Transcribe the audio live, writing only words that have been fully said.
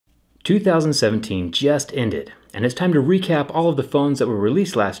2017 just ended, and it's time to recap all of the phones that were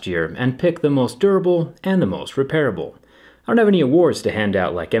released last year and pick the most durable and the most repairable. I don't have any awards to hand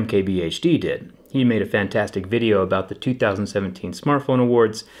out like MKBHD did. He made a fantastic video about the 2017 smartphone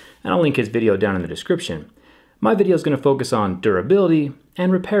awards, and I'll link his video down in the description. My video is going to focus on durability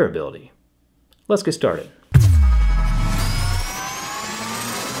and repairability. Let's get started.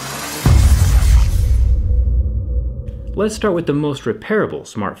 Let's start with the most repairable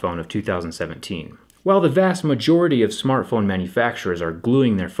smartphone of 2017. While the vast majority of smartphone manufacturers are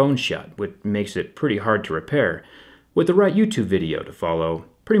gluing their phones shut, which makes it pretty hard to repair, with the right YouTube video to follow,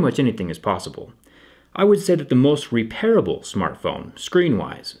 pretty much anything is possible. I would say that the most repairable smartphone,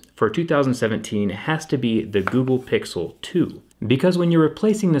 screen-wise, for 2017 has to be the Google Pixel 2. Because when you're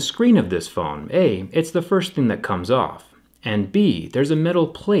replacing the screen of this phone, A, it's the first thing that comes off, and B, there's a metal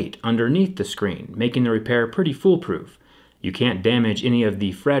plate underneath the screen, making the repair pretty foolproof. You can't damage any of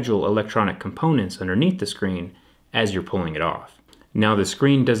the fragile electronic components underneath the screen as you're pulling it off. Now, the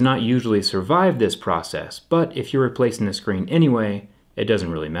screen does not usually survive this process, but if you're replacing the screen anyway, it doesn't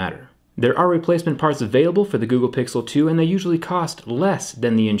really matter. There are replacement parts available for the Google Pixel 2, and they usually cost less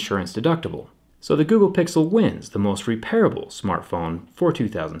than the insurance deductible. So the Google Pixel wins the most repairable smartphone for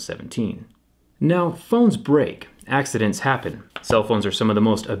 2017. Now, phones break, accidents happen. Cell phones are some of the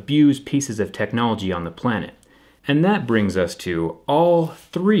most abused pieces of technology on the planet. And that brings us to all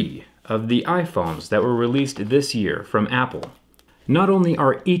three of the iPhones that were released this year from Apple. Not only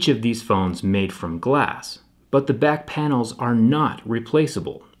are each of these phones made from glass, but the back panels are not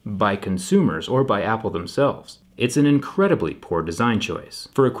replaceable by consumers or by Apple themselves. It's an incredibly poor design choice.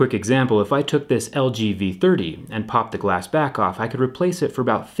 For a quick example, if I took this LG V30 and popped the glass back off, I could replace it for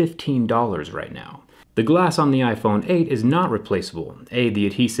about $15 right now. The glass on the iPhone 8 is not replaceable. A, the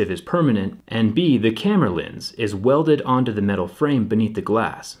adhesive is permanent, and B, the camera lens is welded onto the metal frame beneath the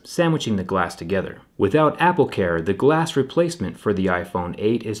glass, sandwiching the glass together. Without AppleCare, the glass replacement for the iPhone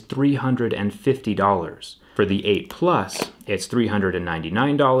 8 is $350. For the 8 Plus, it's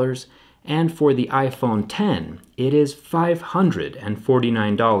 $399, and for the iPhone 10, it is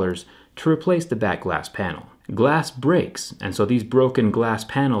 $549 to replace the back glass panel. Glass breaks, and so these broken glass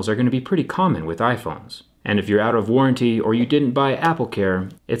panels are going to be pretty common with iPhones. And if you're out of warranty or you didn't buy AppleCare,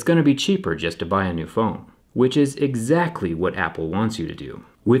 it's going to be cheaper just to buy a new phone, which is exactly what Apple wants you to do.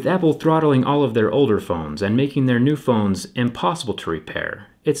 With Apple throttling all of their older phones and making their new phones impossible to repair,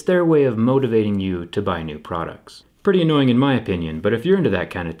 it's their way of motivating you to buy new products. Pretty annoying in my opinion, but if you're into that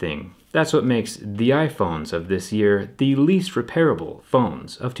kind of thing, that's what makes the iPhones of this year the least repairable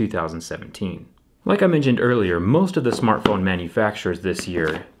phones of 2017. Like I mentioned earlier, most of the smartphone manufacturers this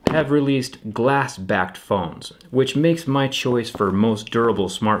year have released glass-backed phones, which makes my choice for most durable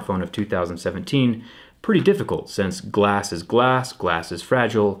smartphone of 2017 pretty difficult since glass is glass, glass is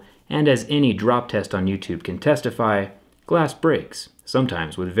fragile, and as any drop test on YouTube can testify, glass breaks,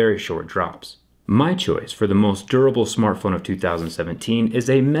 sometimes with very short drops. My choice for the most durable smartphone of 2017 is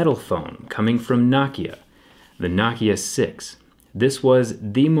a metal phone coming from Nokia, the Nokia 6. This was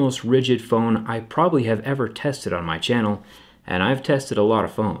the most rigid phone I probably have ever tested on my channel, and I've tested a lot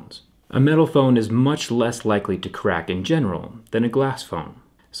of phones. A metal phone is much less likely to crack in general than a glass phone.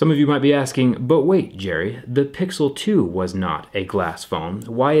 Some of you might be asking, but wait, Jerry, the Pixel 2 was not a glass phone.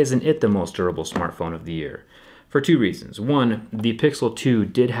 Why isn't it the most durable smartphone of the year? For two reasons. One, the Pixel 2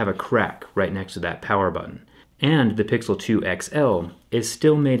 did have a crack right next to that power button, and the Pixel 2 XL is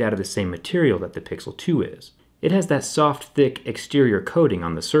still made out of the same material that the Pixel 2 is. It has that soft, thick exterior coating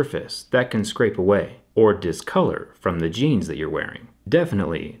on the surface that can scrape away or discolor from the jeans that you're wearing.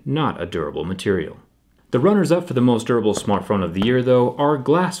 Definitely not a durable material. The runners-up for the most durable smartphone of the year, though, are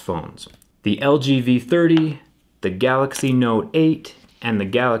glass phones. The LG V30, the Galaxy Note 8, and the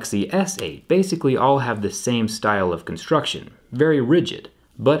Galaxy S8 basically all have the same style of construction, very rigid,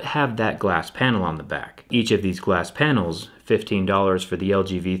 but have that glass panel on the back. Each of these glass panels, $15 for the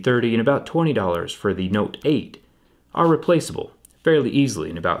LG V30 and about $20 for the Note 8, are replaceable fairly easily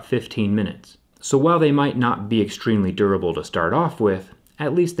in about 15 minutes. So while they might not be extremely durable to start off with,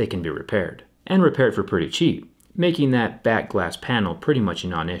 at least they can be repaired. And repaired for pretty cheap, making that back glass panel pretty much a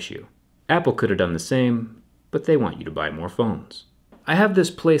non-issue. Apple could have done the same, but they want you to buy more phones. I have this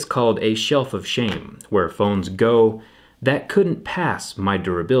place called a shelf of shame, where phones go that couldn't pass my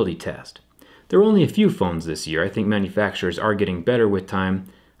durability test. There are only a few phones this year. I think manufacturers are getting better with time.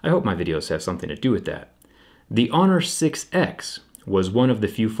 I hope my videos have something to do with that. The Honor 6X was one of the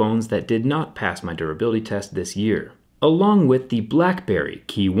few phones that did not pass my durability test this year, along with the BlackBerry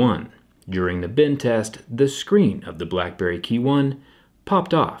Key 1. During the bin test, the screen of the BlackBerry Key 1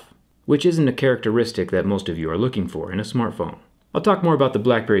 popped off, which isn't a characteristic that most of you are looking for in a smartphone. I'll talk more about the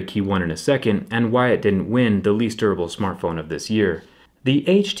BlackBerry Key 1 in a second and why it didn't win the least durable smartphone of this year. The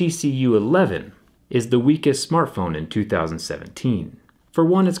HTC U11 is the weakest smartphone in 2017. For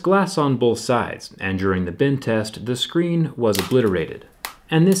one, it's glass on both sides, and during the bin test, the screen was obliterated.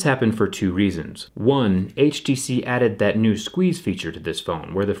 And this happened for two reasons. One, HTC added that new squeeze feature to this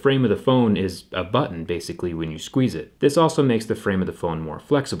phone, where the frame of the phone is a button basically when you squeeze it. This also makes the frame of the phone more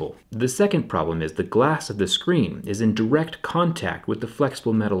flexible. The second problem is the glass of the screen is in direct contact with the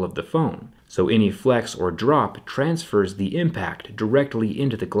flexible metal of the phone, so any flex or drop transfers the impact directly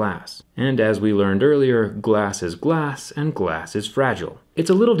into the glass. And as we learned earlier, glass is glass and glass is fragile. It's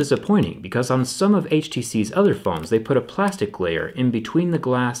a little disappointing because on some of HTC's other phones they put a plastic layer in between the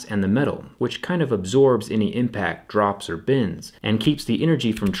glass and the metal, which kind of absorbs any impact, drops, or bends, and keeps the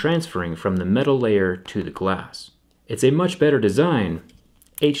energy from transferring from the metal layer to the glass. It's a much better design.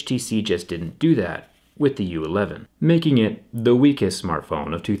 HTC just didn't do that with the U11, making it the weakest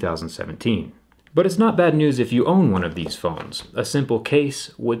smartphone of 2017. But it's not bad news if you own one of these phones. A simple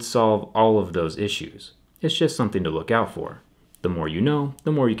case would solve all of those issues. It's just something to look out for. The more you know,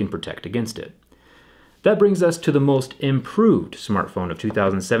 the more you can protect against it. That brings us to the most improved smartphone of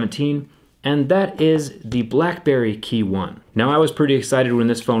 2017, and that is the BlackBerry Key 1. Now, I was pretty excited when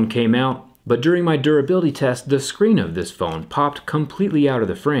this phone came out, but during my durability test, the screen of this phone popped completely out of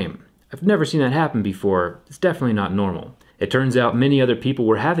the frame. I've never seen that happen before. It's definitely not normal. It turns out many other people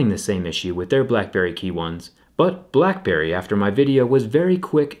were having the same issue with their BlackBerry Key 1s, but BlackBerry, after my video, was very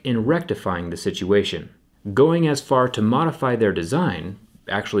quick in rectifying the situation, going as far to modify their design,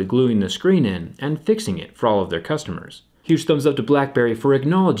 actually gluing the screen in, and fixing it for all of their customers. Huge thumbs up to BlackBerry for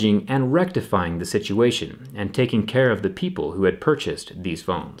acknowledging and rectifying the situation, and taking care of the people who had purchased these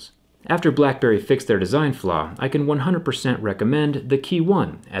phones. After BlackBerry fixed their design flaw, I can 100% recommend the Key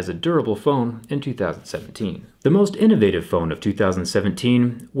 1 as a durable phone in 2017. The most innovative phone of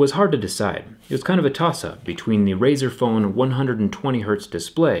 2017 was hard to decide. It was kind of a toss-up between the Razer phone 120Hz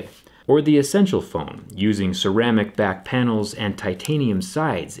display or the Essential phone using ceramic back panels and titanium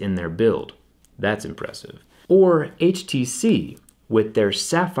sides in their build. That's impressive. Or HTC with their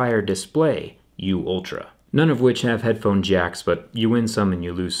Sapphire display U Ultra. None of which have headphone jacks, but you win some and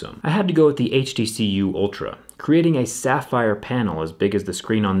you lose some. I had to go with the HTC U Ultra. Creating a sapphire panel as big as the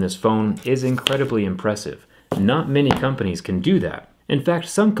screen on this phone is incredibly impressive. Not many companies can do that. In fact,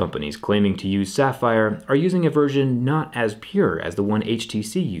 some companies claiming to use sapphire are using a version not as pure as the one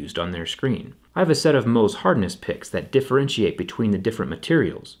HTC used on their screen. I have a set of Mohs hardness picks that differentiate between the different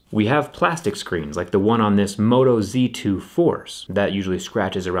materials. We have plastic screens like the one on this Moto Z2 Force that usually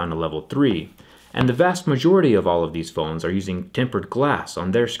scratches around a level 3. And the vast majority of all of these phones are using tempered glass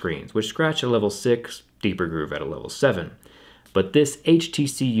on their screens, which scratch at level 6, deeper groove at a level 7. But this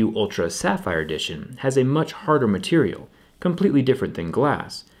HTC U Ultra Sapphire Edition has a much harder material, completely different than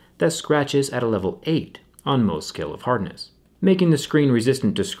glass, that scratches at a level 8 on most scale of hardness, making the screen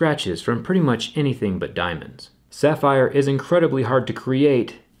resistant to scratches from pretty much anything but diamonds. Sapphire is incredibly hard to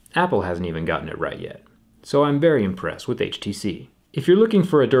create. Apple hasn't even gotten it right yet. So I'm very impressed with HTC. If you're looking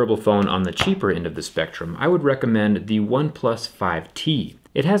for a durable phone on the cheaper end of the spectrum, I would recommend the OnePlus 5T.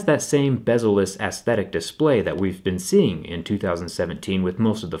 It has that same bezel-less aesthetic display that we've been seeing in 2017 with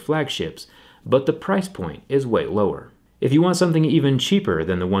most of the flagships, but the price point is way lower. If you want something even cheaper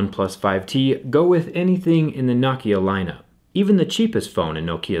than the OnePlus 5T, go with anything in the Nokia lineup. Even the cheapest phone in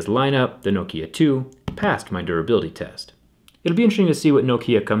Nokia's lineup, the Nokia 2, passed my durability test. It'll be interesting to see what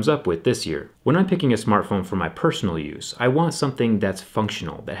Nokia comes up with this year. When I'm picking a smartphone for my personal use, I want something that's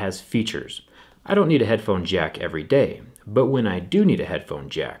functional, that has features. I don't need a headphone jack every day, but when I do need a headphone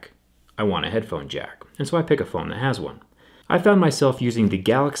jack, I want a headphone jack, and so I pick a phone that has one. I found myself using the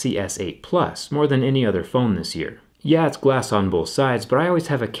Galaxy S8 Plus more than any other phone this year. Yeah, it's glass on both sides, but I always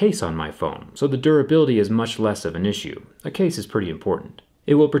have a case on my phone, so the durability is much less of an issue. A case is pretty important.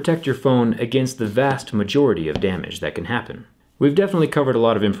 It will protect your phone against the vast majority of damage that can happen. We've definitely covered a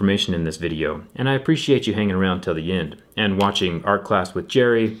lot of information in this video, and I appreciate you hanging around till the end, and watching Art Class with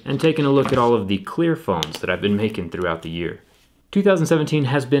Jerry, and taking a look at all of the clear phones that I've been making throughout the year. 2017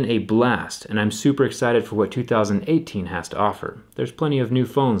 has been a blast, and I'm super excited for what 2018 has to offer. There's plenty of new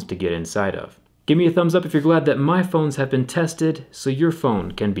phones to get inside of. Give me a thumbs up if you're glad that my phones have been tested so your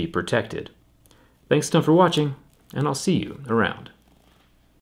phone can be protected. Thanks a ton for watching, and I'll see you around.